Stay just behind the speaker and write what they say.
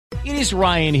It is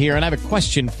Ryan here, and I have a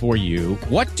question for you.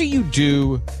 What do you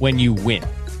do when you win?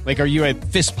 Like, are you a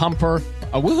fist pumper,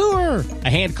 a woohooer, a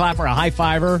hand clapper, a high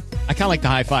fiver? I kind of like the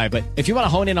high five, but if you want to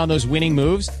hone in on those winning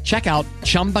moves, check out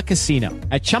Chumba Casino.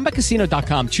 At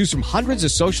ChumbaCasino.com, choose from hundreds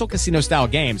of social casino-style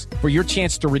games for your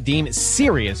chance to redeem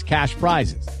serious cash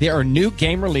prizes. There are new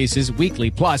game releases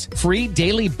weekly, plus free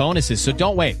daily bonuses. So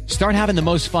don't wait. Start having the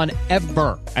most fun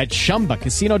ever at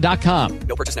ChumbaCasino.com.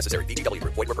 No purchase necessary. VGW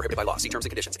Group. Void where prohibited by law. See terms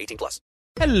and conditions. 18+.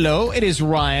 Hello, it is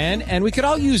Ryan, and we could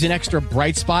all use an extra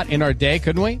bright spot in our day,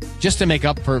 couldn't we? Just to make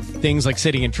up for things like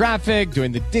sitting in traffic,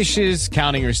 doing the dishes,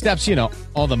 counting your steps, you know,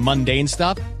 all the mundane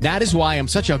stuff. That is why I'm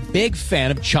such a big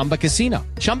fan of Chumba Casino.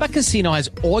 Chumba Casino has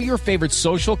all your favorite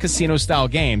social casino-style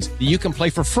games that you can play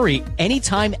for free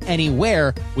anytime,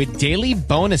 anywhere with daily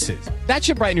bonuses. That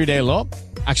should brighten your day a little.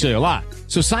 Actually, a lot.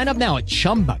 So sign up now at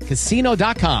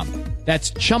ChumbaCasino.com.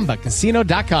 That's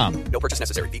ChumbaCasino.com. No purchase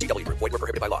necessary. VGW Group. Void where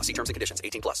prohibited by law. See terms and conditions.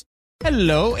 18+.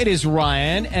 Hello, it is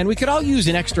Ryan, and we could all use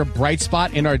an extra bright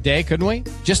spot in our day, couldn't we?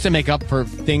 Just to make up for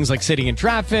things like sitting in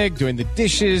traffic, doing the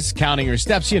dishes, counting your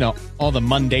steps, you know, all the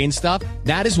mundane stuff.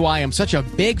 That is why I'm such a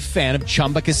big fan of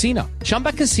Chumba Casino.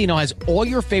 Chumba Casino has all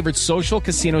your favorite social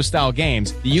casino-style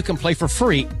games that you can play for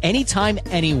free anytime,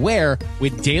 anywhere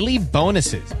with daily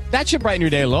bonuses. That should brighten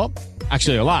your day a little.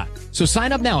 Actually, a lot. So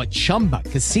sign up now at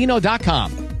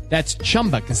ChumbaCasino.com. That's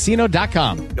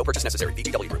ChumbaCasino.com. No purchase necessary.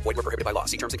 VGW Group. Void where prohibited by law.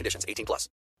 See terms and conditions. 18+.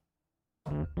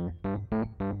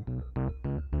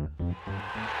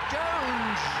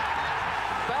 Jones.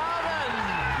 Barron.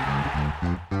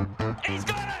 He's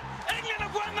got it. England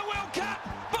have won the World Cup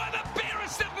by the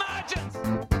barest of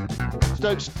margins.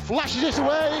 Stokes flashes it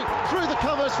away through the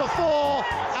covers for 4,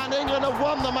 and England have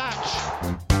won the match.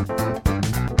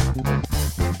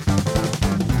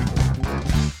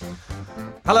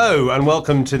 Hello and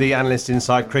welcome to the Analyst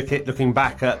Inside Cricket, looking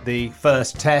back at the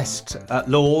first test at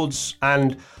Lord's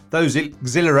and those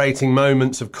exhilarating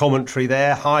moments of commentary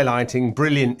there, highlighting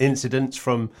brilliant incidents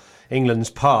from England's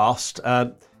past.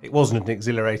 It wasn't an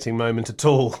exhilarating moment at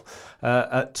all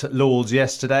at Lord's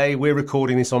yesterday. We're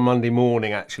recording this on Monday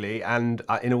morning, actually, and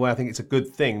in a way I think it's a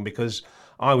good thing because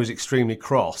I was extremely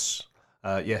cross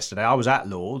yesterday. I was at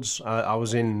Lord's, I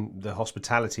was in the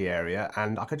hospitality area,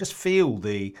 and I could just feel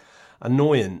the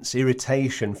annoyance,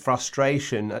 irritation,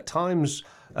 frustration, at times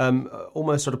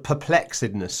almost sort of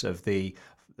perplexedness of the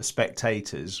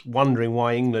spectators, wondering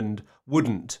why England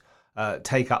wouldn't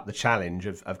take up the challenge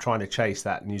of trying to chase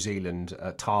that New Zealand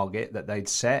target that they'd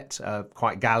set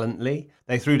quite gallantly.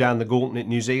 They threw down the gauntlet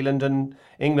New Zealand and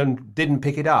England didn't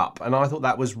pick it up, and I thought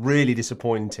that was really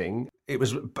disappointing. It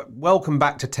was welcome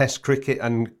back to Test cricket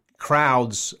and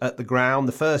crowds at the ground.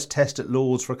 The first test at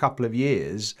Lord's for a couple of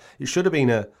years. It should have been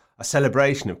a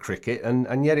celebration of cricket,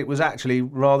 and yet it was actually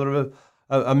rather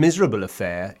a miserable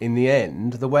affair in the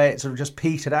end, the way it sort of just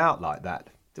petered out like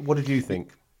that. What did you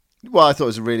think? Well, I thought it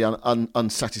was a really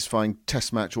unsatisfying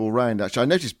test match all round, actually. I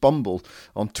noticed Bumble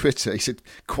on Twitter. He said,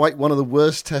 quite one of the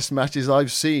worst test matches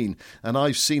I've seen. And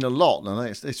I've seen a lot. And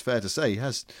it's fair to say he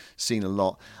has seen a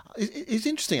lot. It's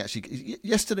interesting, actually.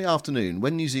 Yesterday afternoon,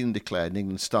 when New Zealand declared and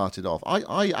England started off,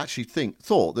 I actually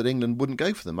thought that England wouldn't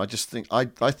go for them. I just think I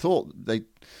thought their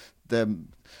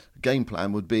game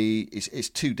plan would be it's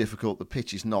too difficult. The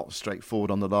pitch is not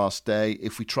straightforward on the last day.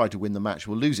 If we try to win the match,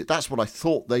 we'll lose it. That's what I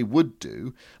thought they would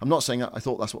do. I'm not saying I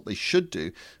thought that's what they should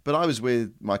do, but I was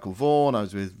with Michael Vaughan, I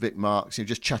was with Vic Marks,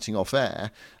 just chatting off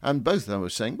air, and both of them were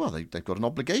saying, well, they've got an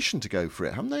obligation to go for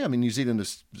it, haven't they? I mean, New Zealand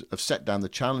have set down the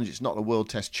challenge. It's not a World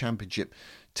Test Championship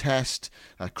test.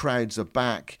 Crowds are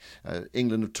back.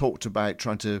 England have talked about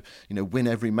trying to win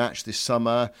every match this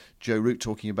summer. Joe Root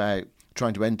talking about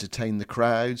trying to entertain the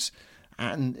crowds,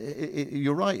 and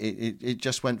you're right, it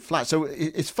just went flat. So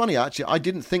it's funny, actually, I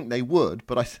didn't think they would,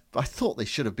 but I thought they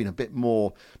should have been a bit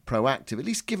more proactive, at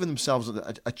least giving themselves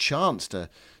a chance to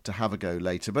have a go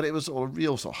later. But it was a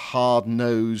real sort of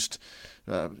hard-nosed,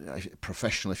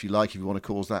 professional, if you like, if you want to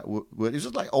call that word. It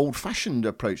was like old-fashioned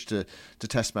approach to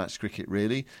Test match cricket,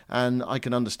 really. And I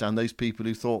can understand those people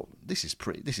who thought this is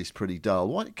pretty dull.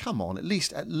 Why? Come on, at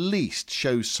least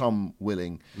show some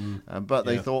willing. But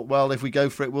they thought, well, if we go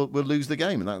for it, we'll lose the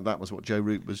game. And that was what Joe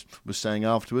Root was saying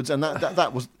afterwards. And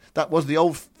that was the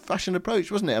old-fashioned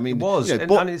approach, wasn't it? I mean, it was,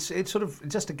 and it's sort of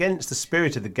just against the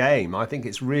spirit of the game. I think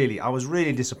I was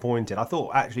really disappointed. I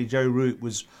thought actually Joe Root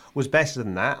was better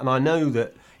than that, and I know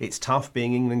that it's tough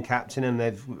being England captain, and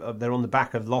they're on the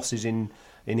back of losses in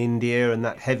India and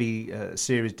that heavy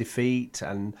series defeat,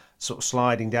 and sort of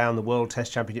sliding down the World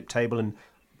Test Championship table, and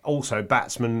also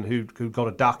batsmen who got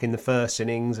a duck in the first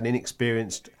innings, and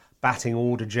inexperienced batting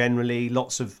order generally.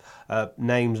 Lots of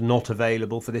names not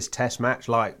available for this Test match,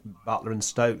 like Butler and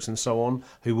Stokes and so on,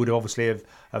 who would obviously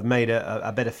have made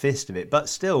a better fist of it. But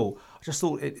still, I just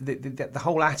thought the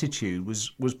whole attitude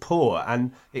was poor,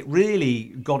 and it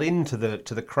really got into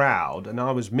the crowd. And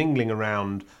I was mingling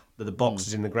around the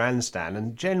boxes in the grandstand,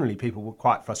 and generally people were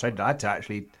quite frustrated. I had to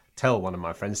actually tell one of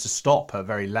my friends to stop a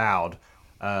very loud,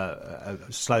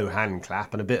 slow hand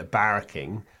clap and a bit of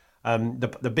barracking.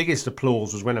 The biggest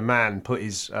applause was when a man put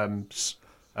his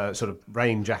sort of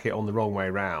rain jacket on the wrong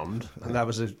way round, and that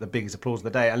was the biggest applause of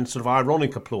the day. And sort of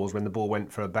ironic applause when the ball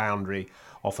went for a boundary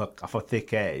off a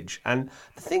thick edge. And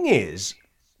the thing is,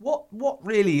 what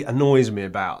really annoys me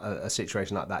about a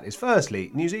situation like that is,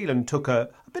 firstly, New Zealand took a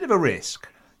bit of a risk.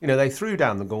 You know, they threw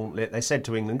down the gauntlet. They said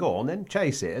to England, "Go on, then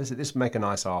chase it. This will make a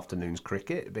nice afternoon's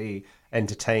cricket. It'll be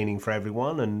entertaining for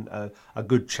everyone and a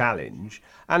good challenge."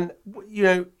 And you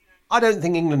know, I don't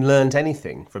think England learnt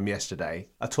anything from yesterday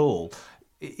at all.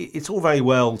 It's all very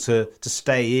well to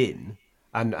stay in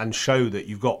and show that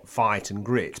you've got fight and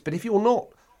grit, but if you're not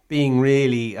being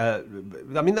really,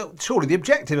 surely the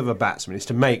objective of a batsman is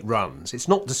to make runs. It's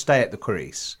not to stay at the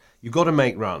crease. You've got to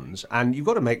make runs, and you've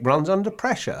got to make runs under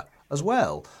pressure as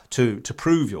well to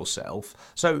prove yourself.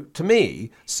 So to me,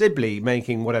 Sibley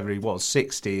making whatever he was,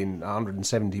 60 in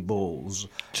 170 balls.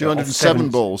 207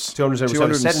 balls. 70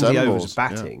 overs balls, of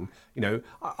batting. Yeah. You know,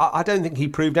 I don't think he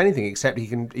proved anything except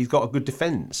he's got a good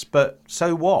defence. But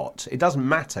so what? It doesn't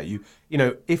matter. You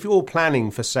know, if you're planning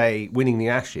for, say, winning the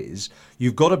Ashes,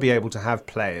 you've got to be able to have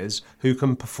players who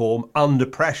can perform under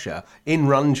pressure in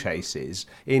run chases,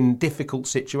 in difficult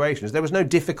situations. There was no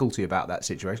difficulty about that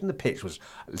situation. The pitch was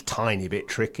a tiny bit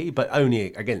tricky, but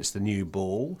only against the new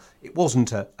ball. It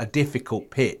wasn't a difficult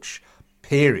pitch,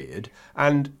 period.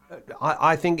 And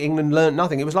I think England learnt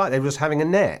nothing. It was like they were just having a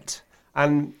net.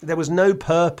 And there was no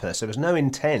purpose, there was no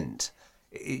intent.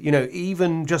 You know,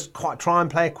 even just try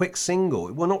and play a quick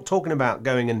single. We're not talking about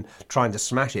going and trying to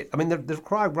smash it. I mean, the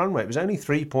required run rate was only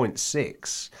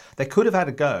 3.6. They could have had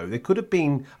a go. They could have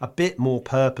been a bit more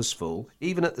purposeful,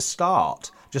 even at the start,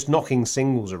 just knocking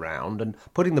singles around and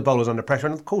putting the bowlers under pressure.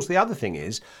 And of course, the other thing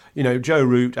is, you know, Joe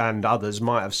Root and others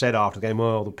might have said after the game,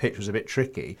 well, the pitch was a bit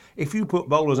tricky. If you put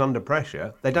bowlers under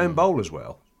pressure, they don't bowl as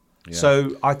well. Yeah.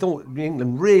 So I thought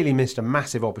England really missed a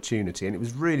massive opportunity, and it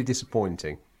was really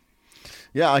disappointing.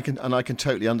 Yeah, I can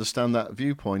totally understand that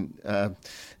viewpoint.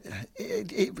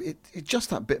 It just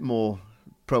that bit more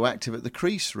proactive at the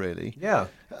crease, really. Yeah.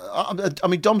 I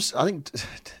mean, I think the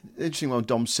interesting one,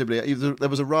 Dom Sibley, there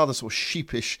was a rather sort of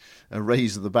sheepish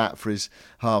raise of the bat for his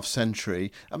half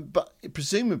century, but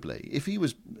presumably, if he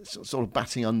was sort of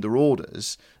batting under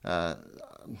orders,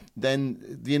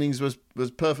 then the innings was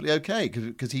perfectly okay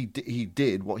because he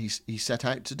did what he set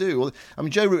out to do. I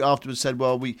mean, Joe Root afterwards said,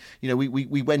 "Well, we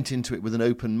went into it with an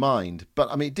open mind,"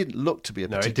 but I mean, it didn't look to be a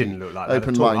particularly it didn't look like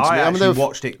open that at all. mind. I actually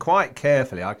watched it quite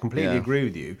carefully. I completely agree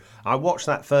with you. I watched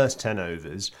that first 10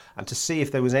 overs and to see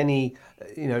if there was any,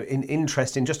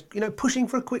 interest in just pushing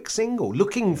for a quick single,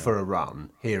 looking for a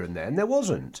run here and there, and there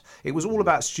wasn't. It was all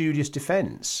about studious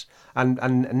defence and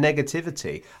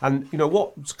negativity. And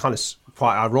what's kind of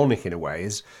quite ironic in a way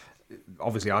is,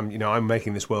 obviously I'm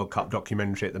making this World Cup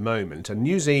documentary at the moment, and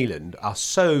New Zealand are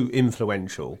so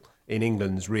influential in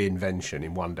England's reinvention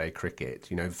in one-day cricket.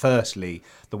 Firstly,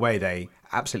 the way they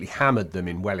absolutely hammered them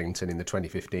in Wellington in the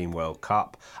 2015 World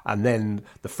Cup, and then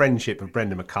the friendship of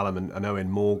Brendan McCullum and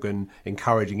Owen Morgan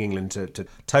encouraging England to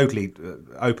totally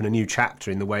open a new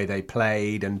chapter in the way they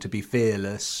played and to be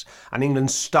fearless. And England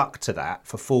stuck to that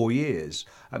for 4 years.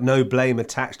 No blame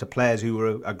attached to players who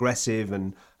were aggressive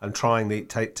and trying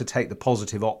to take the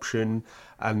positive option,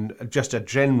 and just a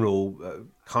general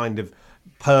kind of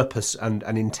purpose and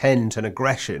intent and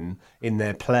aggression in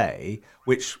their play,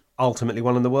 which ultimately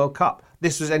won in the World Cup.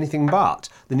 This was anything but.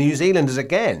 The New Zealanders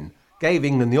again gave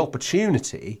England the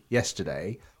opportunity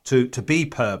yesterday to be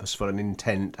purposeful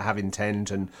and have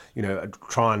intent and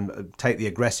try and take the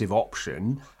aggressive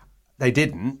option. They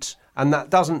didn't, and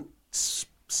that doesn't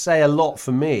say a lot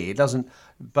for me. It doesn't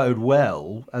bode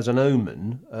well as an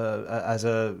omen, as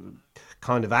a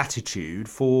kind of attitude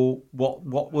for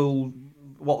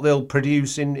what they'll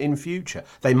produce in future.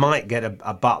 They might get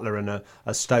a Butler and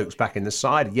a Stokes back in the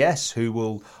side, yes, who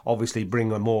will obviously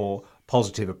bring a more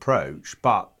positive approach,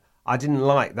 but I didn't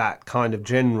like that kind of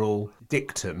general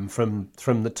dictum from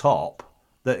the top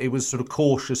that it was sort of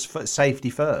cautious, safety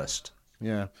first.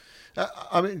 Yeah.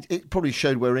 I mean, it probably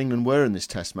showed where England were in this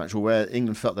Test match, or where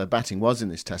England felt their batting was in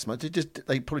this Test match.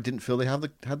 They probably didn't feel they had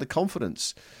the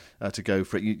confidence to go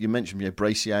for it. You mentioned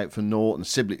Bracey out for naught, and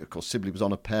Sibley, of course, Sibley was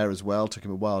on a pair as well. Took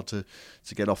him a while to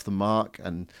get off the mark,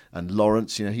 and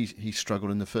Lawrence, he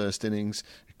struggled in the first innings.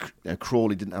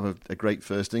 Crawley didn't have a great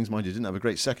first innings, mind you, didn't have a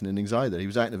great second innings either. He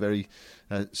was out in a very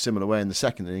similar way in the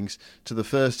second innings to the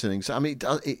first innings. I mean,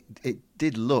 it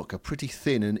did look a pretty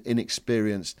thin and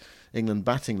inexperienced England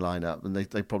batting lineup, and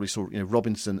they probably saw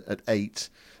Robinson at 8,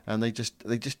 and they just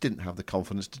didn't have the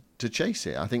confidence to chase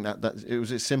it. I think that it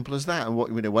was as simple as that.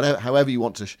 And however you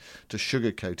want to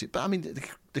sugarcoat it, but I mean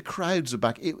the crowds are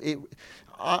back.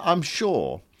 I'm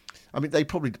sure. I mean, they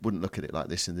probably wouldn't look at it like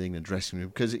this in the England dressing room,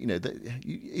 because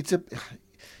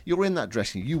you're in that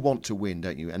dressing room. You want to win,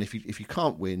 don't you? And if you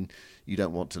can't win, you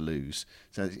don't want to lose.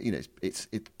 So it's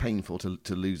painful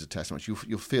to lose a Test match. You'll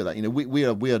feel that.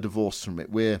 We are divorced from it.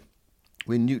 We're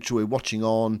neutral. We're watching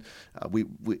on.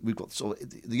 We've got sort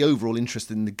of the overall interest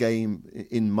in the game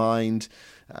in mind.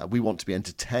 We want to be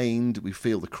entertained. We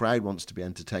feel the crowd wants to be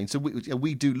entertained. So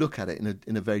we do look at it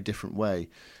in a very different way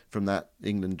from that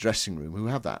England dressing room, who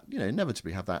have that,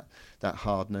 inevitably have that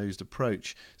hard-nosed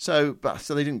approach. So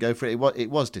they didn't go for it. It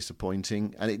was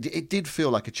disappointing, and it did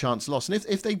feel like a chance loss. And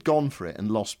if they'd gone for it and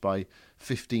lost by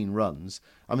 15 runs,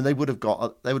 I mean, there would have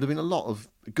been a lot of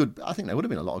good. I think there would have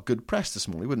been a lot of good press this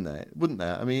morning, wouldn't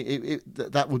there? I mean,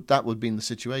 that would have been the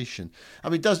situation. I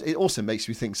mean, it also makes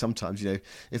me think sometimes,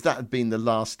 if that had been the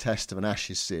last test of an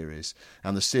Ashes series,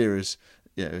 and the series,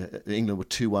 England were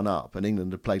 2-1 up, and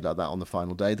England had played like that on the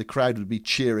final day, the crowd would be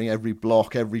cheering every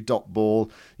block, every dot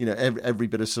ball, every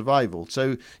bit of survival.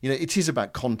 So, it is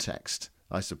about context,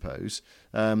 I suppose.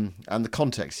 And the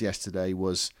context yesterday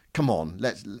was, come on,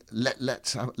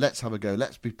 let's have a go.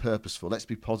 Let's be purposeful. Let's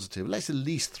be positive. Let's at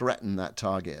least threaten that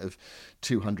target of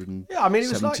 273. Yeah, I mean,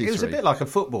 it was a bit like a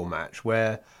football match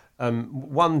where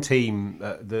one team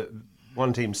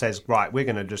says, right, we're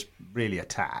going to just really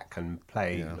attack and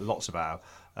play lots of our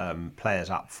players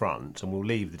up front, and we'll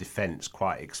leave the defence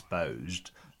quite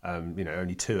exposed.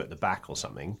 Only 2 at the back or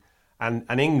something. And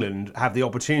England have the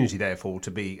opportunity, therefore,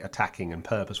 to be attacking and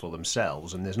purposeful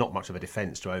themselves, and there's not much of a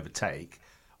defence to overtake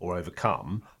or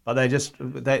overcome. But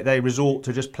they resort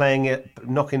to just playing it,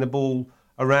 knocking the ball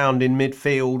around in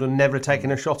midfield and never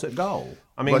taking a shot at goal.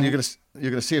 I mean, well, you're going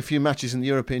to see a few matches in the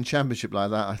European Championship like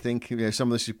that. I think some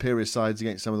of the superior sides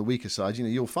against some of the weaker sides.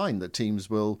 You'll find that teams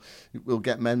will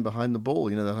get men behind the ball.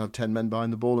 They'll have 10 men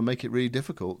behind the ball and make it really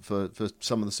difficult for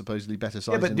some of the supposedly better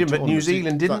sides. But New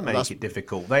Zealand didn't make it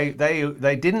difficult. They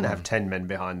didn't have 10 men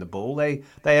behind the ball. They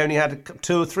only had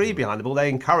 2 or 3 behind the ball. They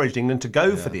encouraged England to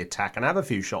go for the attack and have a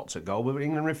few shots at goal, but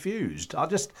England refused. I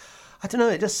don't know.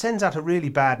 It just sends out a really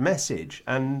bad message,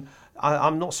 and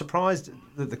I'm not surprised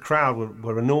that the crowd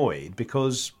were annoyed,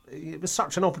 because it was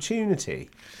such an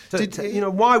opportunity.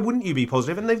 Why wouldn't you be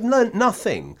positive? And they've learnt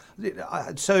nothing.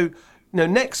 So,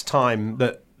 next time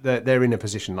that they're in a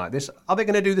position like this, are they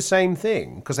going to do the same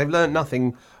thing? Because they've learnt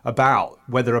nothing about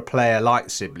whether a player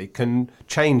like Sibley can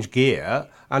change gear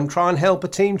and try and help a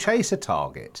team chase a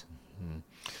target.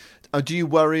 Do you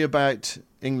worry about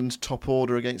England's top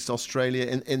order against Australia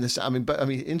in this? I mean,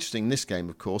 interesting in this game,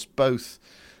 of course, both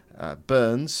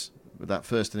Burns with that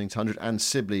first innings 100 and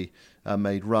Sibley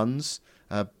made runs,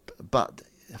 but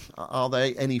are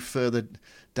they any further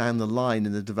down the line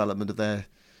in the development of their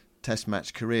Test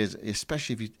match careers,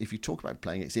 especially if you talk about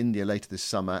playing against India later this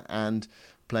summer and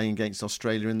playing against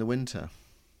Australia in the winter?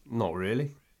 Not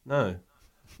really, no.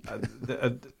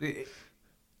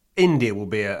 India will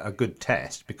be a good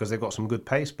test because they've got some good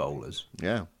pace bowlers.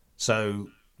 Yeah. So,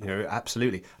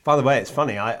 absolutely. By the way, it's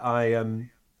funny. I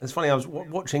was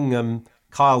watching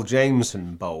Kyle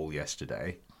Jameson bowl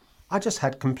yesterday. I just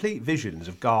had complete visions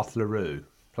of Garth LaRue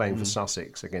playing for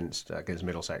Sussex against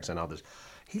Middlesex and others.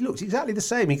 He looks exactly the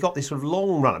same. He's got this sort of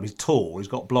long run up. He's tall. He's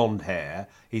got blonde hair.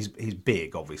 He's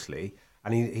big, obviously.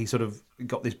 And he sort of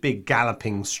got this big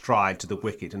galloping stride to the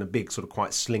wicket and a big sort of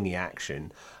quite slingy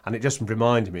action. And it just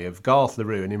reminded me of Garth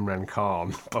LaRue and Imran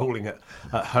Khan bowling at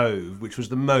Hove, which was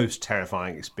the most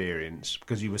terrifying experience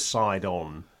because you were side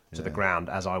on to the ground,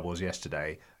 as I was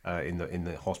yesterday in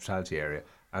the hospitality area.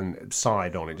 And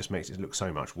side on, it just makes it look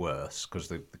so much worse because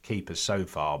the keeper's so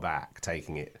far back,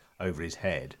 taking it over his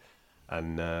head.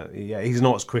 And he's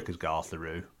not as quick as Garth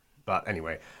LaRue. But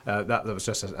anyway, that was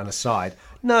just an aside.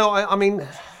 No, I mean,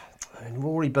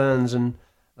 Rory Burns and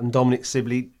Dominic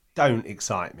Sibley don't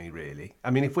excite me, really. I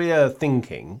mean, if we are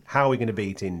thinking, how are we going to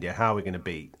beat India? How are we going to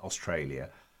beat Australia?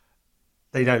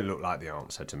 They don't look like the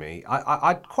answer to me.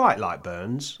 I quite like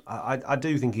Burns. I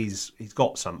do think he's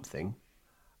got something.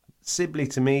 Sibley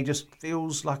to me just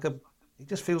feels like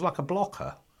a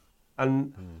blocker,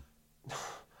 and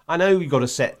I know you've got to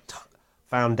set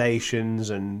foundations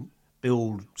and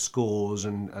build scores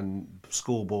and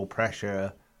scoreboard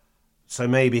pressure. So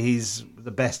maybe he's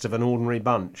the best of an ordinary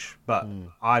bunch, but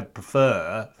I'd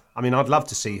prefer. I mean, I'd love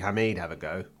to see Hamid have a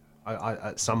go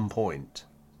at some point,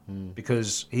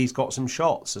 because he's got some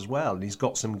shots as well, and he's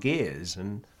got some gears,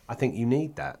 and I think you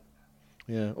need that.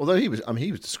 Yeah, although he was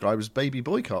described as baby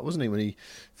boycott, wasn't he, when he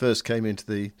first came into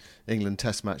the England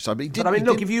Test match?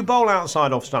 Look, if you bowl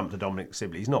outside off stump to Dominic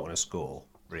Sibley, he's not going to score,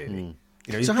 really.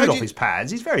 You know, he's good off his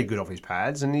pads. He's very good off his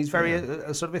pads, and he's very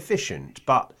sort of efficient.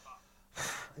 But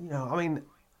you know, I mean,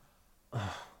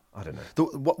 I don't know.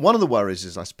 One of the worries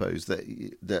is, I suppose, that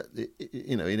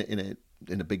you know,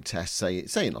 in a big test, say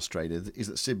in Australia, is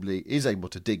that Sibley is able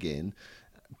to dig in,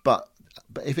 but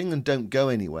if England don't go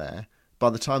anywhere, by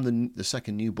the time the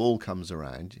second new ball comes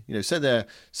around, you know, say they're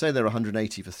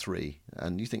 180 for 3,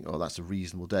 and you think, oh, that's a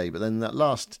reasonable day, but then that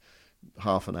last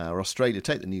half an hour, Australia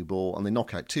take the new ball and they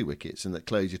knock out 2 wickets, and that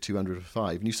close you 200 for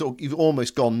 5, and you've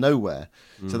almost gone nowhere.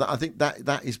 So I think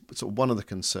that is sort of one of the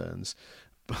concerns.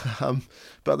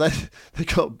 But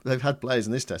they've had players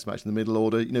in this Test match in the middle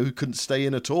order, you know, who couldn't stay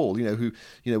in at all, you know, who,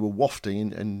 you know, were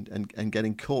wafting and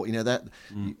getting caught. You know, that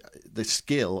the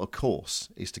skill, of course,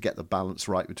 is to get the balance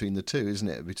right between the two, isn't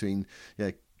it? Between, you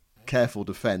know, careful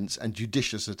defence and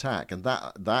judicious attack, and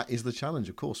that is the challenge,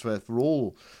 of course, for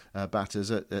all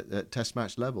batters at Test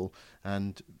match level.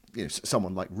 And you know,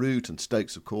 someone like Root and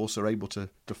Stokes, of course, are able to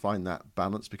find that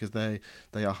balance because they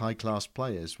are high class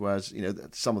players, whereas, you know,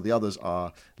 some of the others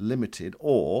are limited,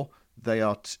 or they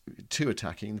are too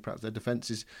attacking. Perhaps their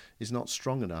defence is not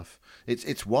strong enough.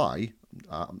 It's why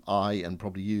I, and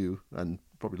probably you and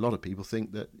probably a lot of people,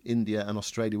 think that India and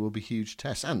Australia will be huge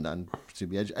tests, and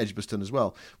presumably Edgbaston as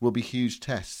well, will be huge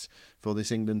tests for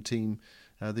this England team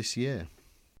this year.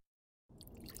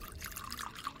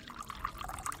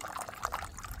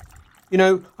 You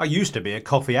know, I used to be a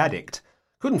coffee addict.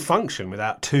 Couldn't function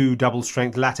without 2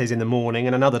 double-strength lattes in the morning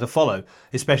and another to follow,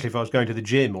 especially if I was going to the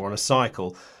gym or on a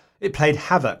cycle. It played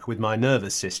havoc with my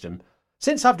nervous system.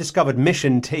 Since I've discovered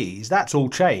Mission Teas, that's all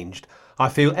changed. I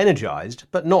feel energised,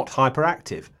 but not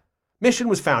hyperactive. Mission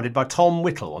was founded by Tom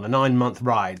Whittle on a 9-month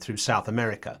ride through South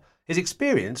America. His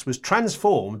experience was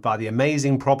transformed by the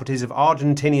amazing properties of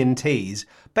Argentinian teas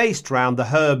based around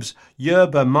the herbs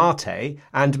yerba mate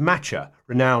and matcha,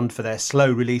 renowned for their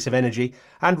slow release of energy,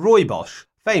 and rooibos,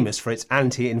 famous for its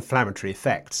anti-inflammatory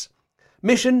effects.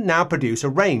 Mission now produce a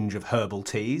range of herbal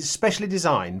teas specially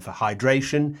designed for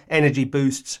hydration, energy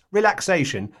boosts,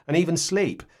 relaxation and even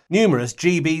sleep. Numerous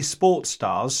GB sports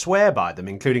stars swear by them,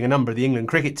 including a number of the England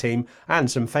cricket team and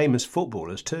some famous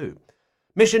footballers too.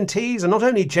 Mission teas are not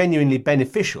only genuinely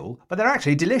beneficial, but they're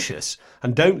actually delicious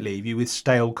and don't leave you with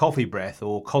stale coffee breath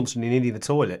or constantly needing the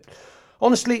toilet.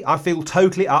 Honestly, I feel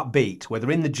totally upbeat, whether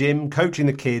in the gym, coaching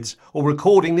the kids, or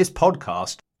recording this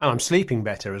podcast, and I'm sleeping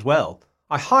better as well.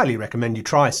 I highly recommend you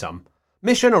try some.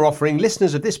 Mission are offering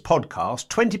listeners of this podcast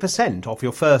 20% off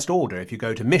your first order if you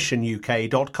go to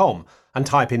missionuk.com and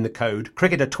type in the code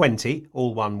cricketer20,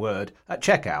 all one word, at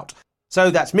checkout. So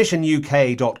that's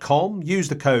missionuk.com, use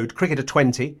the code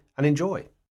cricketer20 and enjoy.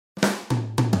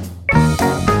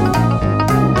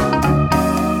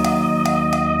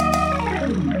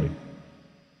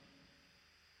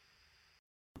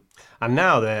 And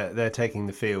now they're taking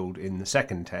the field in the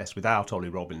second test without Ollie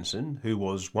Robinson, who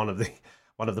was one of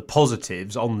the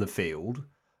positives on the field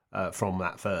from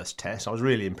that first test. I was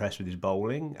really impressed with his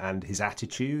bowling and his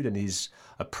attitude and his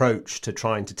approach to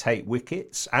trying to take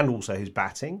wickets, and also his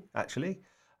batting, actually.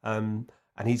 And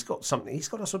he's got some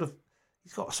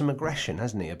aggression,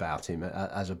 hasn't he, about him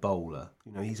as a bowler?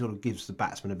 You know, he sort of gives the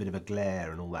batsman a bit of a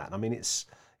glare and all that. I mean, it's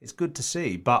good to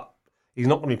see, but he's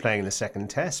not going to be playing in the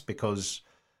second test because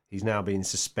he's now been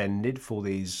suspended for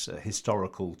these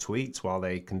historical tweets while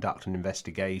they conduct an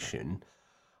investigation.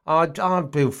 I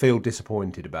feel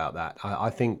disappointed about that.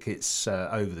 I think it's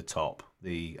over the top,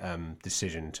 the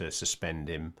decision to suspend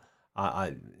him.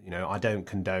 I don't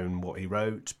condone what he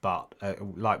wrote, but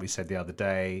like we said the other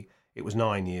day, it was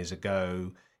 9 years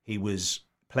ago. He was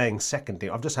playing second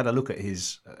team. I've just had a look at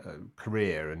his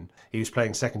career, and he was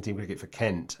playing second team cricket for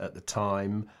Kent at the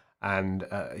time. And,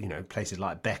 places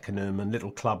like Beckenham and little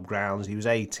club grounds. He was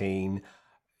 18.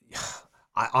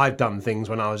 I've done things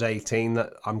when I was 18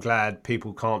 that I'm glad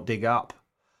people can't dig up.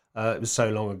 It was so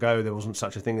long ago, there wasn't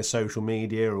such a thing as social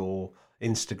media or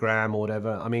Instagram or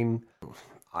whatever. I mean,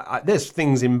 there's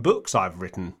things in books I've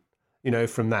written, you know,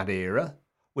 from that era,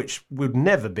 which would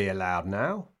never be allowed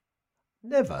now.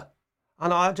 Never.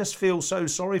 And I just feel so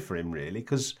sorry for him, really,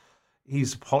 because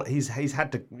he's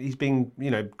been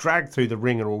dragged through the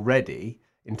ringer already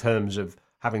in terms of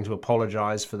having to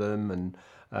apologise for them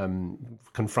and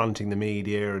confronting the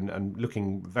media and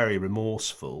looking very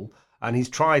remorseful. And he's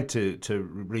tried to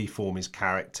reform his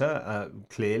character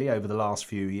clearly over the last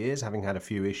few years, having had a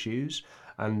few issues.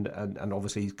 And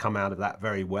obviously he's come out of that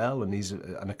very well, and he's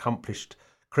an accomplished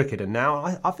cricketer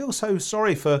now. I feel so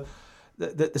sorry for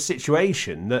the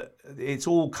situation that it's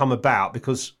all come about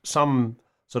because some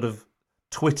sort of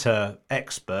Twitter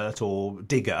expert or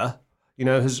digger,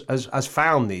 has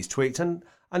found these tweets and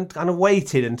kind of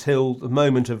waited until the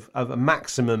moment of a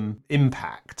maximum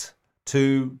impact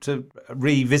to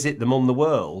revisit them on the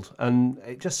world. And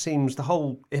it just seems, the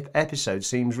whole episode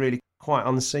seems really quite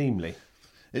unseemly.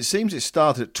 It seems it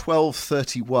started at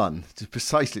 12:31,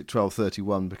 precisely at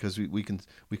 12:31, because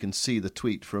we can see the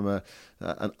tweet from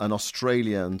an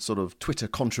Australian sort of Twitter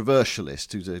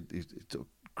controversialist who's a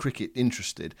cricket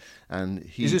interested, and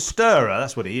he's a stirrer.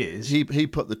 That's what he is. He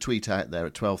put the tweet out there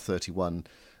at 12:31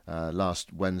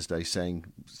 last Wednesday, saying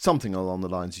something along the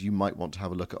lines, "You might want to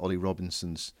have a look at Ollie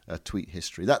Robinson's tweet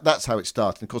history." That's how it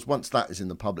started. And of course, once that is in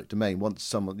the public domain, once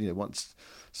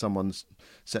someone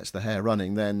sets the hair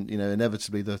running, then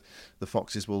inevitably the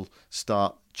foxes will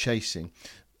start chasing.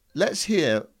 Let's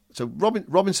hear. So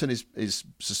Robinson is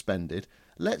suspended.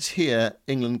 Let's hear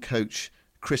England coach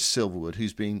Chris Silverwood,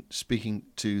 who's been speaking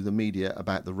to the media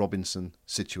about the Robinson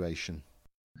situation.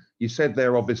 You said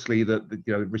there, obviously, that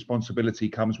responsibility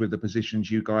comes with the positions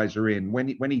you guys are in. When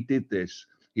he did this,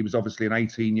 he was obviously an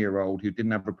 18-year-old who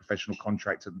didn't have a professional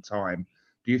contract at the time.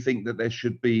 Do you think that there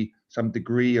should be some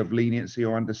degree of leniency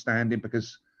or understanding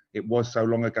because it was so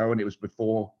long ago and it was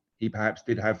before he perhaps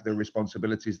did have the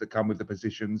responsibilities that come with the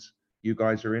positions you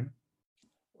guys are in?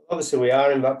 Obviously, we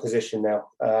are in that position now,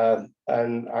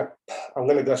 and I'm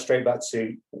going to go straight back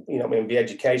to the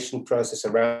education process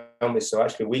around this. So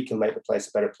actually, we can make the place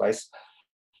a better place.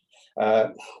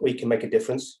 We can make a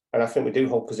difference, and I think we do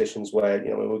hold positions where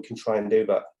we can try and do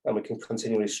that, and we can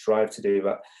continually strive to do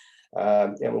that.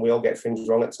 We all get things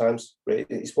wrong at times.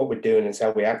 It's what we're doing, it's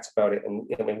how we act about it, and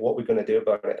what we're going to do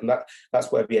about it, and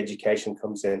that's where the education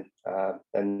comes in,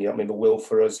 and the will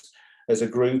for us as a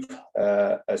group,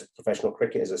 as professional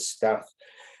cricketers, as staff,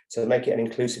 to make it an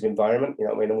inclusive environment.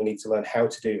 And we need to learn how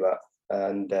to do that,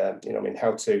 and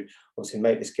how to obviously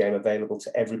make this game available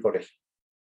to everybody.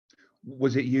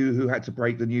 Was it you who had to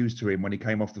break the news to him when he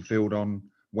came off the field on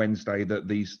Wednesday that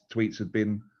these tweets had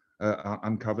been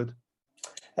uncovered?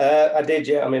 I did,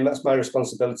 yeah. That's my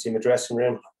responsibility in the dressing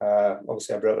room.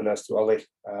 Obviously, I broke the news to Ollie,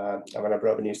 and then I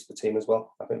broke the news to the team as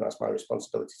well. I think that's my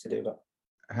responsibility to do that.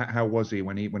 How was he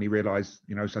when he realised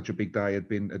such a big day had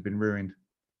been ruined?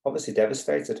 Obviously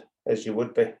devastated, as you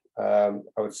would be. I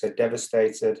would say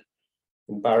devastated,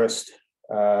 embarrassed,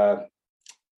 and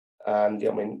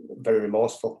very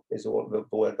remorseful is the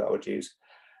word that I would use.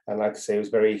 And like I say, he was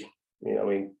very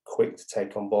quick to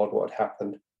take on board what had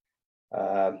happened,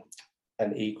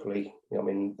 and equally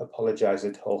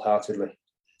apologised wholeheartedly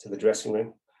to the dressing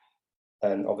room.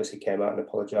 And obviously came out and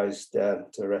apologised to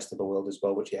the rest of the world as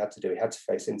well, which he had to do. He had to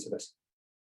face into this.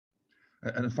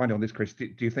 And finally on this, Chris,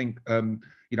 do you think, I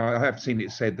have seen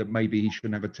it said that maybe he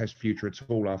shouldn't have a test future at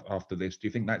all after this. Do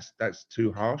you think that's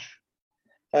too harsh?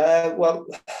 Well,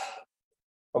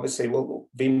 obviously,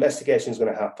 the investigation is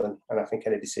going to happen, and I think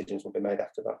any decisions will be made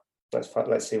after that.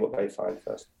 Let's see what they find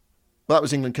first. Well, that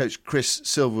was England coach Chris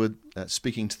Silverwood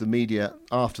speaking to the media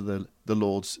after the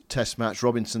Lord's Test match.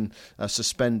 Robinson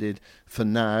suspended for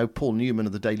now. Paul Newman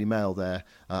of the Daily Mail there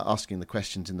asking the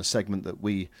questions in the segment that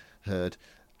we heard.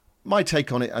 My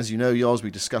take on it, as you know, yours,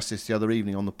 we discussed this the other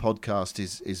evening on the podcast,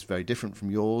 is very different from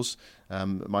yours.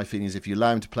 My feeling is if you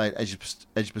allow him to play at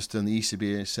Edgbaston, the ECB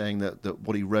is saying that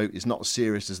what he wrote is not as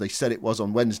serious as they said it was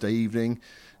on Wednesday evening,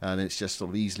 and it's just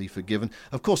sort of easily forgiven.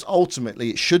 Of course,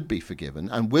 ultimately it should be forgiven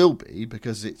and will be,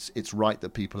 because it's right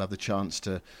that people have the chance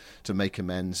to make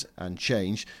amends and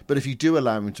change. But if you do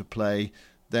allow him to play,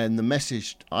 then the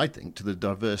message, I think, to the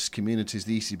diverse communities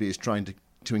the ECB is trying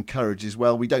to encourage is,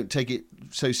 well, we don't take it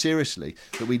so seriously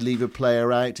that we leave a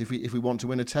player out if we want to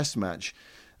win a test match.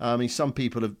 Some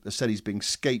people have said he's being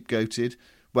scapegoated.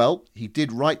 Well, he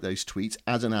did write those tweets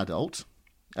as an adult,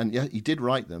 and yeah, he did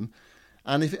write them.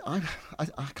 And if I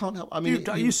can't help.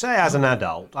 You say as an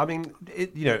adult.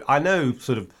 I know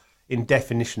sort of in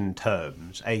definition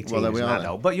terms, 18 is an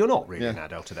adult, but you're not really an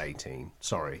adult at 18.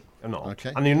 Sorry, you're not.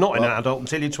 Okay. And you're not an adult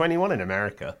until you're 21 in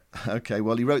America. Okay,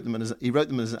 well, he wrote them as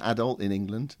an adult in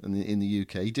England and in the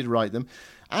UK. He did write them.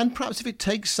 And perhaps if it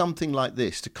takes something like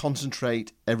this to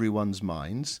concentrate everyone's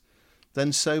minds,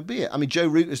 then so be it. I mean, Joe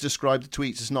Root has described the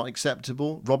tweets as not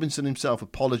acceptable. Robinson himself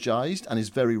apologised and is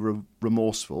very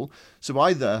remorseful. So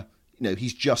either,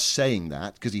 he's just saying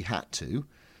that because he had to,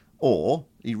 or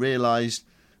he realised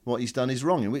what he's done is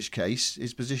wrong, in which case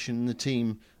his position in the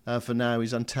team for now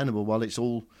is untenable while it's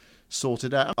all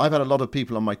sorted out. I've had a lot of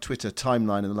people on my Twitter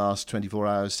timeline in the last 24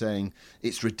 hours saying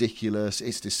it's ridiculous,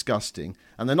 it's disgusting,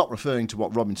 and they're not referring to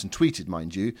what Robinson tweeted,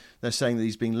 mind you. They're saying that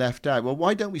he's being left out. Well,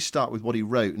 why don't we start with what he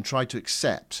wrote and try to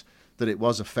accept that it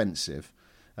was offensive?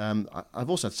 I've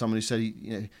also had someone who said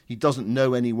he doesn't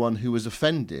know anyone who was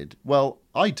offended. Well,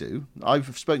 I do.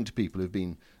 I've spoken to people who've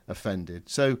been offended.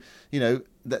 So,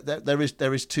 there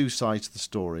is two sides to the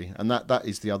story, and that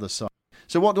is the other side.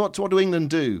 So what do England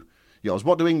do? Yoz,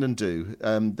 what do England do?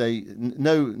 They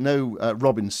no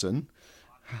Robinson.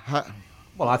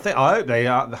 Well, I hope they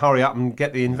hurry up and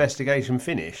get the investigation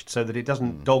finished so that it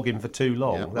doesn't dog him for too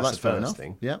long. Yeah, well, that's the fair first enough.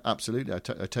 thing. Yeah, absolutely. I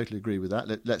totally agree with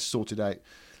that. Let's sort it out.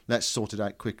 Let's sort it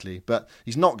out quickly. But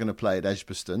he's not going to play at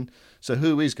Edgbaston. So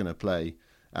who is going to play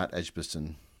at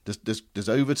Edgbaston? Does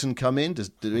Overton come in?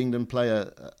 Do England play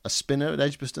a spinner at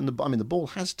Edgbaston? The ball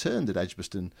has turned at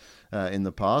Edgbaston in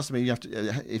the past. I mean, you have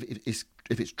to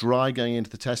if it's dry going into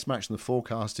the Test match and the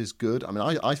forecast is good. I mean,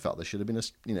 I felt there should have been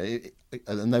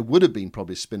and there would have been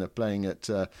probably a spinner playing at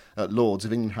Lords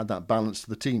if England had that balance to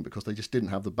the team, because they just didn't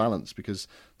have the balance because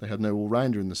they had no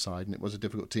all-rounder in the side and it was a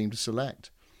difficult team to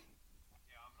select.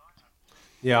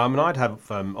 Yeah, I mean, I'd have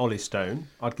Ollie Stone.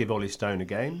 I'd give Ollie Stone a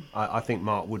game. I think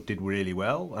Mark Wood did really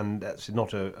well, and that's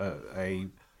not a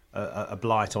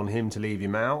blight on him to leave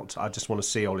him out. I just want to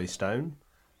see Ollie Stone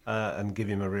and give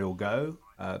him a real go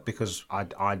because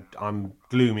I'm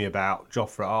gloomy about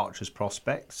Jofra Archer's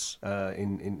prospects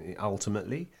in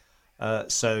ultimately.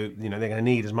 So they're going to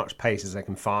need as much pace as they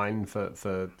can find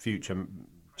for future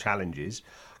challenges.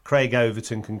 Craig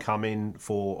Overton can come in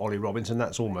for Ollie Robinson.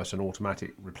 That's almost an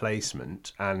automatic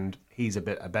replacement, and he's a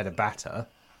better batter.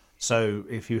 So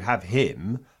if you have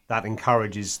him, that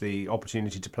encourages the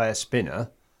opportunity to play a spinner,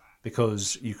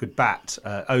 because you could bat.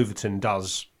 Overton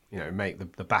does, make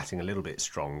the batting a little bit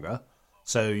stronger.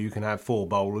 So you can have four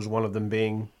bowlers, one of them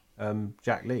being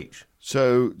Jack Leach.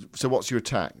 So what's your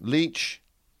attack? Leach,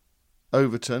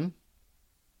 Overton.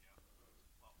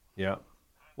 Yeah.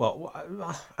 Well,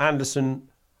 Anderson,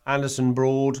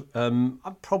 Broad.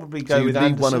 I'd probably go with Anderson.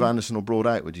 You'd leave one of Anderson or Broad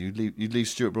out, would you? You'd leave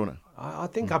Stuart Broad out? I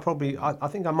think I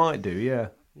think I might do. Yeah.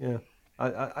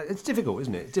 It's difficult,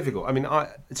 isn't it? It's difficult. I mean,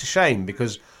 it's a shame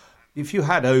because if you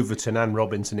had Overton and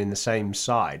Robinson in the same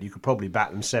side, you could probably bat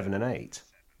them 7 and 8.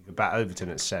 You could bat Overton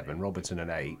at 7, Robinson at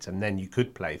 8, and then you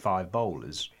could play 5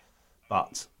 bowlers.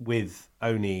 But with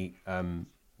only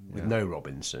no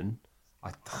Robinson,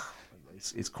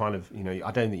 it's kind of,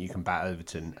 I don't think you can bat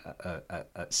Overton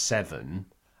at 7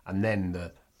 and then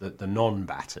the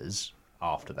non-batters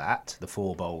after that, the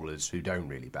 4 bowlers who don't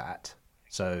really bat.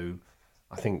 So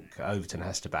I think Overton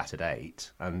has to bat at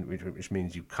 8, and which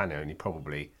means you can only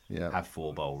probably have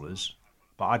 4 bowlers.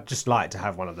 But I'd just like to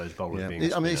have one of those bowlers being a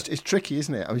spinner. I mean, it's tricky,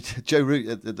 isn't it? I mean, Joe Root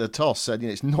at the toss said,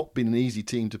 it's not been an easy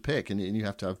team to pick, and you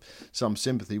have to have some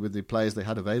sympathy with the players they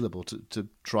had available to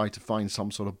try to find some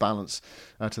sort of balance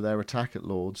to their attack at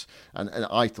Lords. And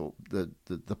I thought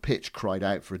the pitch cried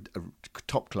out for a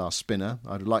top-class spinner.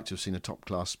 I'd like to have seen a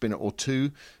top-class spinner or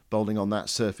 2 bowling on that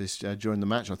surface during the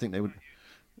match. I think they would...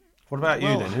 What about you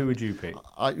then? Who would you pick?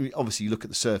 Obviously, you look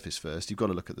at the surface first. You've got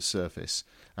to look at the surface.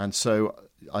 And so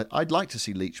I'd like to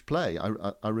see Leach play.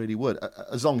 I really would,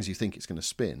 as long as you think it's going to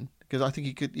spin, because I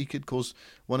think he could cause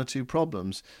 1 or 2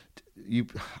 problems.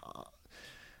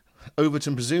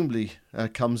 Overton presumably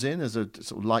comes in as a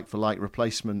sort of like-for-like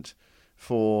replacement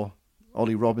for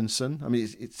Ollie Robinson. I mean,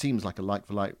 it seems like a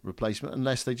like-for-like replacement,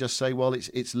 unless they just say, well,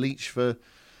 it's Leach for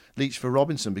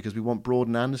Robinson because we want Broad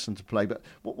and Anderson to play. But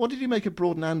what did you make of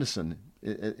Broad and Anderson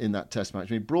in that Test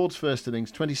match? I mean, Broad's first innings,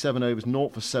 27 overs, 0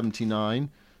 for 79.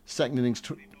 Second innings,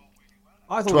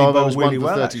 I thought 12 he overs, bowled really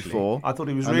 1 for well, 34. Actually. I thought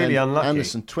he was and really then unlucky.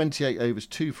 Anderson, 28 overs,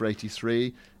 2 for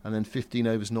 83, and then 15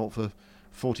 overs, 0 for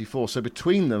 44. So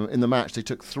between them in the match, they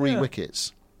took 3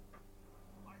 wickets.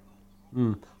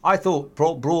 I thought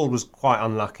Broad was quite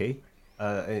unlucky,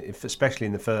 especially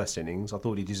in the first innings. I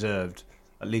thought he deserved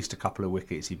at least a couple of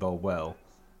wickets. He bowled well.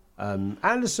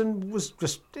 Anderson was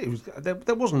just...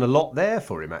 there wasn't a lot there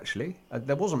for him, actually.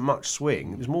 There wasn't much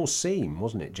swing. It was more seam,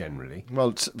 wasn't it, generally?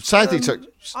 Well, Southey took...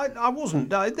 I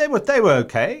wasn't... They were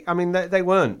okay. I mean, they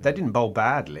didn't bowl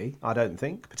badly, I don't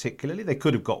think, particularly. They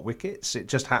could have got wickets. It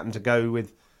just happened to go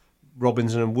with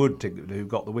Robinson and Wood who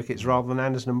got the wickets rather than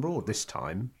Anderson and Broad this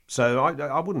time. So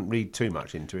I wouldn't read too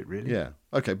much into it, really. Yeah,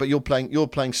 okay, but you're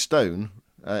playing Stone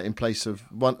in place of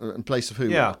who?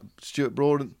 Yeah. Stuart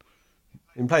Broad.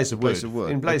 In place of Wood.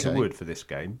 In place of okay. Wood for this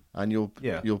game. And you're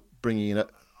bringing in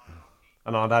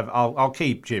and I'll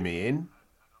keep Jimmy in,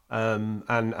 and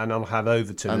I'll have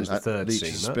Overton as the third Leach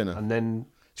as spinner, and then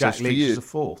Jack Leach as the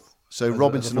fourth. So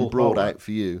Robinson and Broad out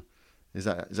for you. Is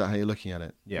that how you're looking at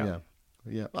it? Yeah.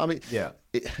 I mean,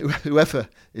 whoever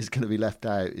is going to be left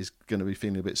out is going to be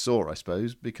feeling a bit sore, I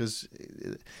suppose, because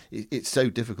it's so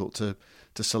difficult to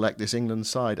select this England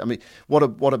side. I mean,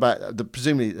 what about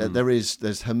presumably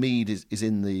there's Hamid is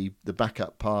in the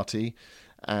backup party,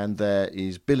 and there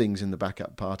is Billings in the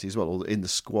backup party as well, or in the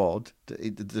squad.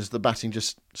 Does the batting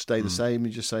just stay the same?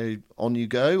 You just say on you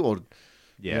go, or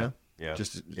yeah.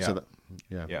 Just yeah. so that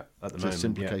at the just moment, a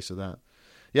simple case of that.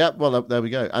 Yeah, well, there we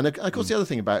go. And of course, the other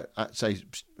thing about, say,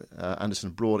 Anderson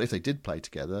and Broad, if they did play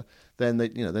together, then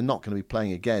they're not going to be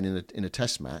playing again in a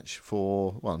Test match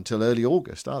for until early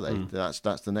August, are they? That's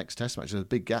the next Test match. There's a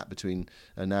big gap between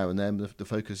now and then. The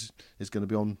focus is going to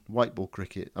be on white ball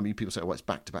cricket. I mean, people say, well, it's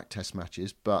back-to-back Test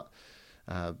matches, but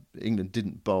England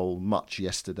didn't bowl much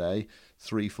yesterday.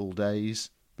 3 full days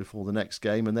before the next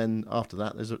game, and then after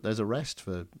that there's a rest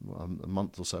for a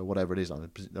month or so, whatever it is.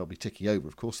 They'll be ticking over,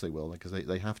 of course they will, because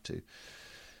they have to.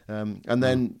 And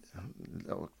then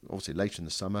obviously later in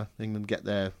the summer, England get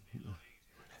their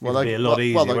it'll be a lot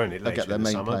easier, won't it? They'll get their in the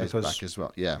main summer players back as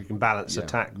well. Yeah, you can balance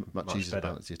attack much easier better. to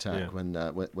balance the attack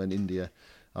when India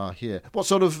are here. What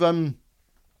sort of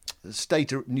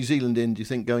state are New Zealand in, do you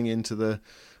think, going into the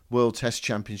World Test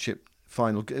Championship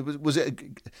final?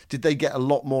 Did they get a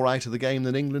lot more out of the game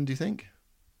than England, do you think?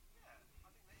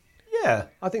 Yeah,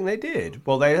 I think they did.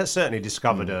 Well, they certainly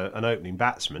discovered an opening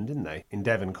batsman, didn't they, in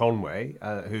Devon Conway,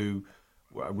 who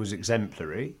was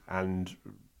exemplary, and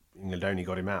England only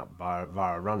got him out via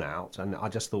a run out, and I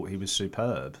just thought he was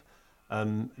superb.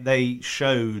 They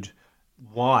showed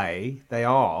why they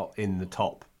are in the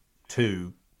top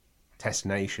 2 Test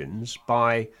nations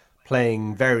by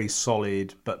playing very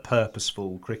solid but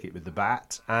purposeful cricket with the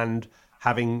bat and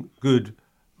having good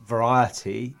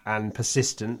variety and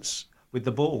persistence with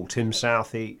the ball. Tim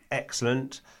Southey,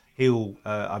 excellent. He'll,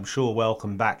 I'm sure,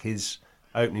 welcome back his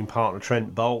opening partner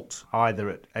Trent Boult, either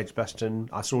at Edgbaston.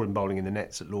 I saw him bowling in the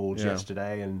nets at Lord's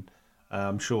yesterday, and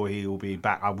I'm sure he will be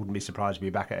back. I wouldn't be surprised to be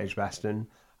back at Edgbaston.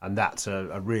 And that's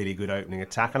a really good opening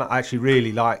attack. And I actually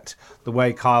really liked the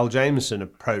way Kyle Jameson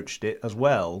approached it as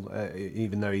well,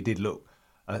 even though he did look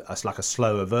like a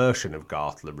slower version of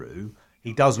Garth LaRue.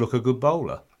 He does look a good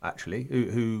bowler, actually,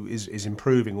 who is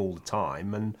improving all the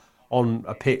time. And on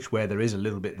a pitch where there is a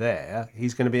little bit there,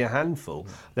 he's going to be a handful.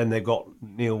 Then they've got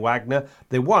Neil Wagner.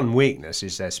 Their one weakness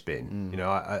is their spin.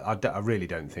 I really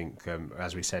don't think,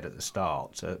 as we said at the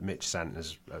start, Mitch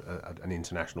Santner's an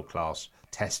international class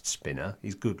Test spinner.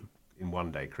 He's good in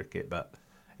one-day cricket, but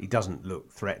he doesn't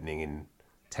look threatening in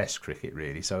Test cricket,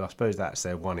 really. So I suppose that's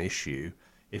their one issue.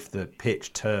 If the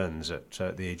pitch turns at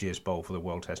the Ageas Bowl for the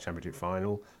World Test Championship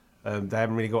final, they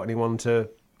haven't really got anyone to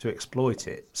exploit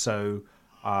it. So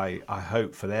I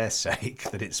hope for their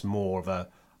sake that it's more of a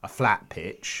flat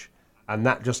pitch, and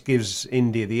that just gives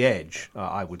India the edge,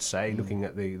 I would say, looking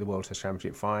at the World Test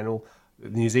Championship final.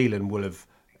 New Zealand will have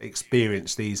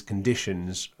experienced these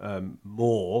conditions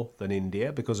more than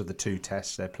India because of the 2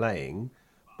 tests they're playing,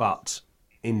 but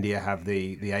India have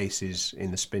the aces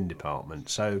in the spin department.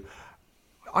 So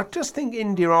I just think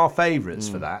India are favourites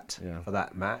for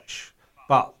that match.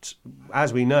 But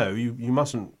as we know, you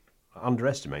mustn't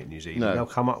underestimate New Zealand. No. They'll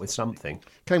come up with something.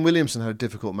 Kane Williamson had a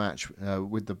difficult match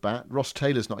with the bat. Ross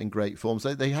Taylor's not in great form.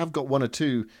 So they have got 1 or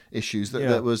 2 issues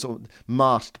that was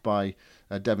masked by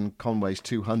Devon Conway's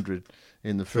 200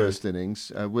 in the first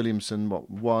innings. Williamson,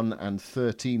 1 and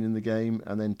 13 in the game,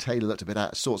 and then Taylor looked a bit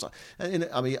out of sorts. And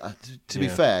to be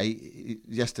fair,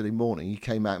 yesterday morning he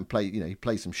came out and played. He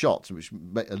played some shots, which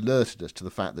alerted us to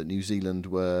the fact that New Zealand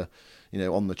were,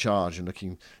 on the charge and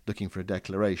looking for a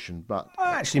declaration. But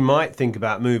I actually might think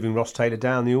about moving Ross Taylor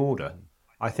down the order.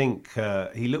 I think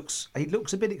he looks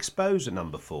a bit exposed at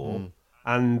number 4,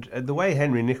 and the way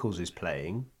Henry Nicholls is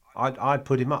playing, I'd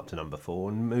put him up to number 4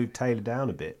 and move Taylor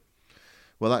down a bit.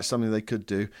 Well, that's something they could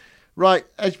do. Right,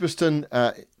 Edgbaston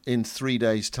in 3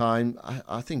 days' time.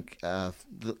 I think the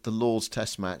Lord's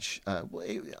Test match,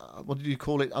 what did you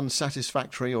call it,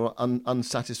 unsatisfactory or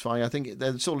unsatisfying? I think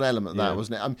there's sort of an element of that,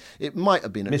 wasn't it? It might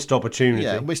have been... missed opportunity.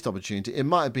 Yeah, missed opportunity. It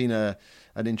might have been an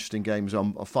interesting game,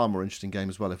 a far more interesting game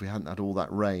as well, if we hadn't had all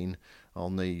that rain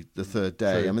on the third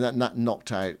day. True. I mean, that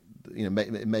knocked out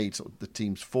it made sort of the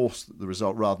teams force the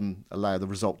result rather than allow the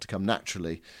result to come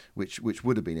naturally, which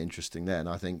would have been interesting then.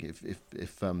 I think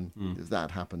if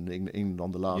that happened, England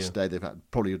on the last day,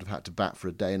 probably would have had to bat for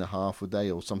a day and a half, would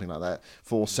they, or something like that,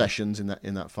 4 sessions in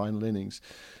that final innings,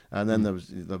 and then there was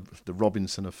the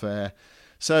Robinson affair.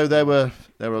 So there were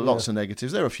lots of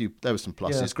negatives. There were some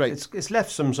pluses. Yeah. Great. It's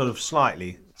left some sort of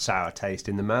slightly sour taste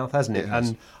in the mouth, hasn't it? It has.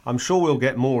 And I'm sure we'll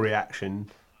get more reaction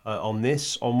on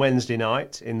this on Wednesday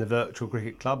night in the Virtual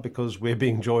Cricket Club, because we're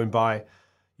being joined by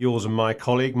yours and my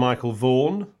colleague Michael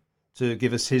Vaughan to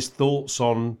give us his thoughts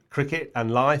on cricket and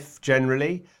life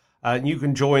generally. You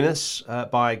can join us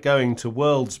by going to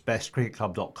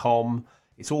worldsbestcricketclub.com.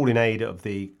 It's all in aid of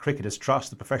the Cricketers Trust,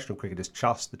 the Professional Cricketers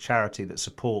Trust, the charity that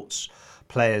supports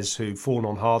players who've fallen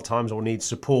on hard times or need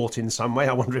support in some way.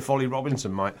 I wonder if Ollie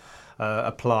Robinson might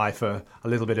apply for a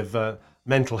little bit of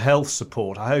mental health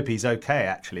support. I hope he's okay,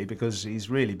 actually, because he's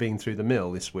really been through the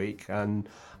mill this week, and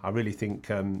I really think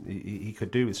he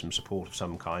could do with some support of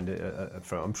some kind.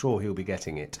 I'm sure he'll be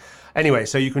getting it. Anyway,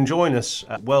 so you can join us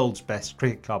at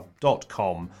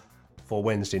worldsbestcricketclub.com for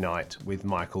Wednesday night with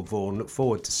Michael Vaughan. Look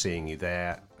forward to seeing you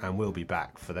there, and we'll be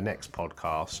back for the next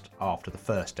podcast after the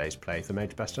first day's play for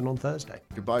Major Beston on Thursday.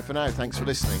 Goodbye for now. Thanks for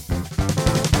listening.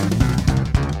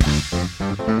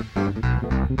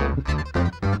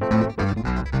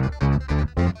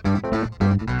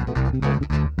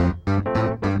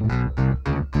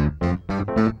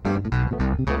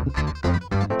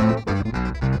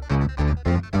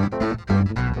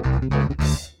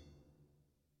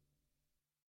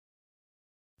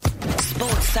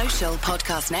 Social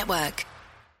Podcast Network.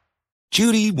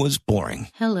 Judy was boring.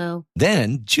 Hello.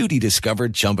 Then Judy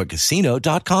discovered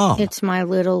ChumbaCasino.com. It's my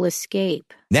little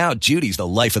escape. Now Judy's the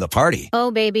life of the party.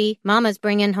 Oh, baby, mama's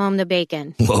bringing home the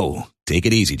bacon. Whoa, take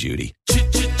it easy, Judy.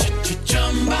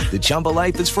 The Chumba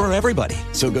life is for everybody.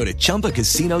 So go to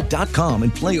ChumbaCasino.com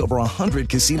and play over 100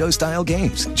 casino-style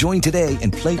games. Join today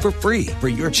and play for free for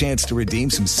your chance to redeem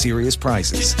some serious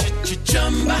prizes.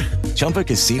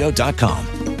 ChumbaCasino.com.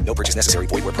 No purchase necessary.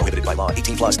 Void where prohibited by law.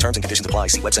 18+ terms and conditions apply.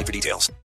 See website for details.